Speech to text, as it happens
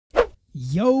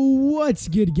Yo, what's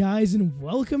good guys, and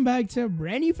welcome back to a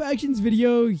brand new factions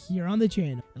video here on the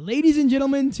channel. Ladies and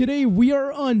gentlemen, today we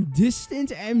are on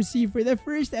DistantMC for the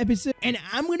first episode, and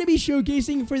I'm going to be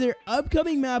showcasing for their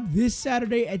upcoming map this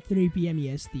Saturday at 3 p.m.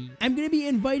 EST. I'm going to be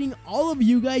inviting all of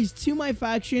you guys to my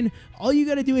faction. All you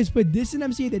got to do is put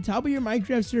DistantMC at the top of your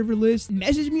Minecraft server list,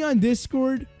 message me on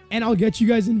Discord, and I'll get you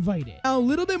guys invited. Now, a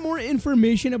little bit more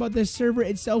information about the server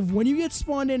itself. When you get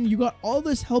spawned in, you got all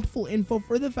this helpful info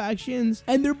for the factions,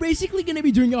 and they're basically going to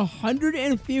be doing $150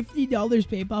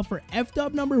 PayPal for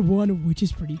FTOP number 1, which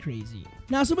is pretty crazy.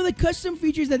 Now, some of the custom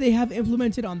features that they have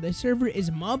implemented on this server is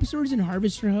mob swords and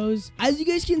harvester hose. As you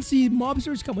guys can see, mob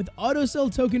swords come with auto sell,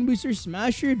 token booster,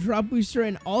 smasher, drop booster,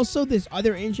 and also this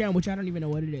other enchant, which I don't even know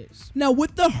what it is. Now,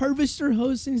 with the harvester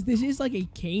hose, since this is like a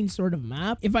cane sort of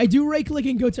map, if I do right click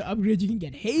and go to upgrade, you can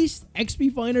get haste,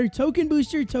 XP finder, token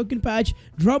booster, token patch,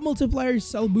 drop multiplier,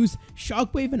 sell boost,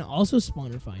 shockwave, and also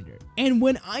spawner finder. And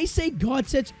when I say god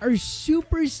sets are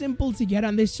super simple to get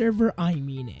on this server, I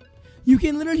mean it. You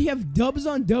can literally have dubs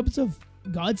on dubs of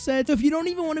god sets. So if you don't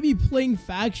even want to be playing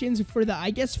factions for the,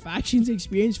 I guess, factions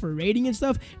experience for raiding and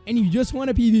stuff, and you just want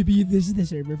to PvP, this is the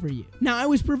server for you. Now, I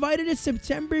was provided a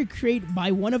September crate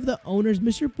by one of the owners,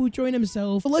 Mr. Puchoin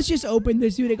himself. So let's just open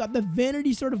this, dude. It got the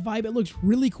vanity sort of vibe. It looks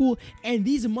really cool, and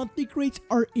these monthly crates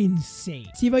are insane.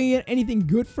 See if I can get anything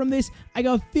good from this. I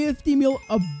got 50 mil,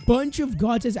 a bunch of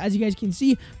god sets, as you guys can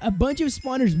see, a bunch of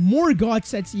spawners, more god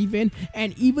sets even,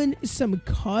 and even some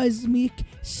cosmic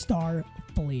star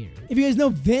flares. If you guys know,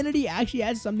 vanity actually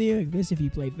adds something like this if you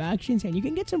play factions, and you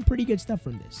can get some pretty good stuff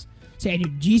from this. So yeah,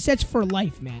 dude, G sets for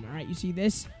life, man. All right, you see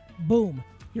this? Boom.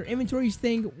 Your inventory's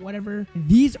thing, whatever.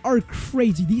 These are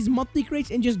crazy. These monthly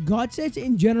crates and just god sets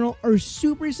in general are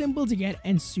super simple to get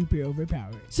and super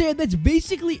overpowered. So yeah, that's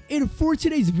basically it for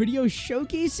today's video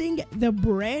showcasing the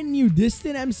brand new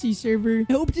DistantMC server.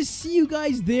 I hope to see you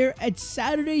guys there at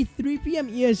Saturday 3 p.m.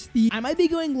 EST. I might be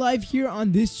going live here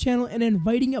on this channel and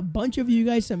inviting a bunch of you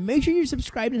guys, so make sure you're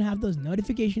subscribed and have those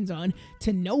notifications on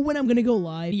to know when I'm gonna go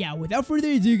live. Yeah, without further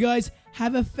ado, guys,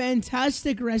 have a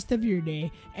fantastic rest of your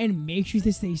day and make sure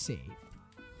to stay safe.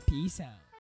 Peace out.